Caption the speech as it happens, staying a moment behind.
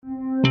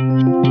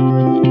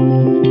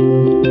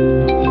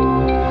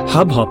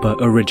Hubhopper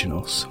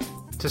Originals.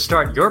 To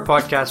start your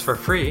podcast for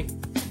free,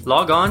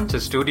 log on to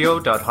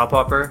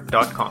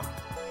studio.hubhopper.com.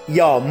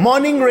 Your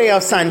Morning Ray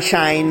of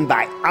Sunshine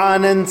by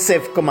Anand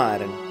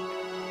Sivkumaran.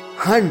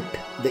 Hunt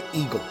the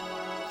ego.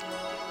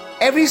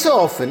 Every so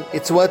often,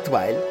 it's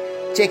worthwhile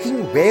checking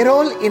where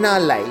all in our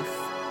life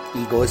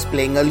ego is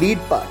playing a lead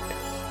part.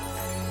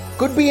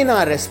 Could be in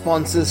our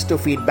responses to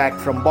feedback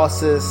from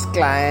bosses,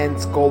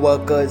 clients,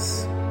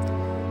 co-workers.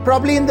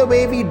 Probably in the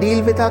way we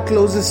deal with our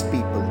closest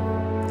people.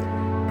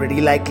 Pretty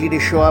likely to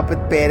show up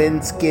with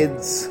parents,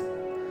 kids.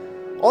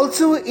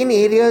 Also in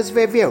areas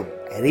where we are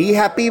very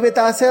happy with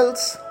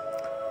ourselves,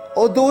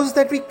 or those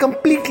that we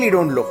completely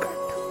don't look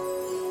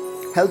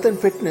at. Health and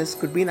fitness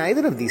could be in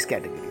either of these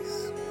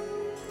categories.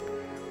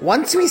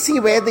 Once we see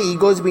where the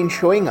ego has been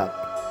showing up,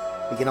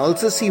 we can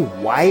also see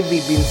why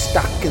we've been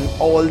stuck in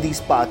all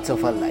these parts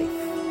of our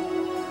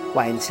life.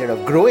 Why instead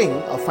of growing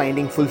or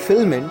finding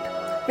fulfillment,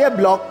 we are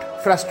blocked,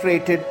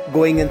 frustrated,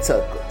 going in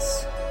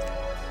circles.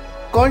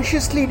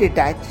 Consciously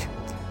detach,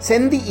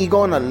 send the ego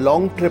on a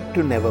long trip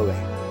to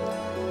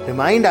Neverwhere.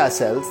 Remind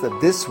ourselves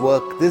that this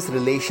work, this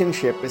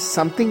relationship is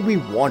something we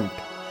want.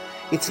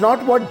 It's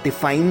not what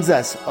defines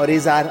us or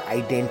is our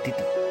identity.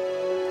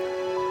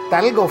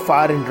 That'll go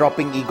far in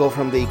dropping ego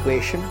from the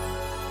equation.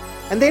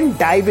 And then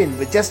dive in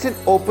with just an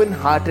open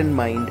heart and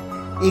mind,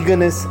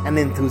 eagerness and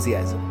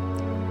enthusiasm.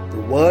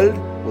 The world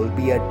will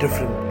be a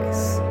different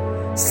place.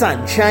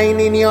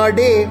 Sunshine in your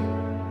day.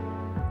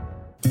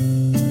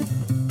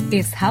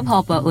 इस hub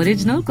hopper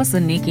original को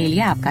सुनने के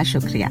लिए आपका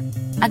शुक्रिया।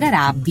 अगर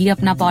आप भी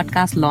अपना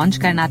पॉडकास्ट लॉन्च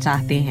करना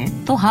चाहते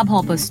हैं तो हब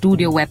हॉपर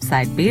स्टूडियो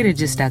वेबसाइट पे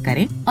रजिस्टर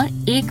करें और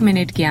 1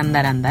 मिनट के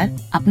अंदर अंदर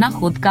अपना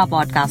खुद का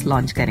पॉडकास्ट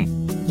लॉन्च करें।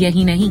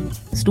 यही नहीं,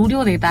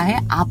 स्टूडियो देता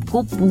है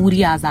आपको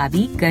पूरी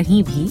आजादी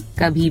कहीं भी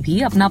कभी भी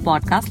अपना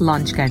पॉडकास्ट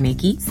लॉन्च करने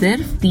की,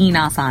 सिर्फ 3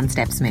 आसान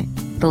स्टेप्स में।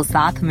 तो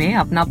साथ में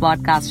अपना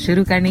पॉडकास्ट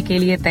शुरू करने के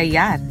लिए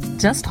तैयार?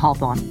 Just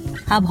hop on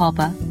hub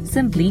hopper,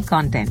 simply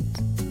content.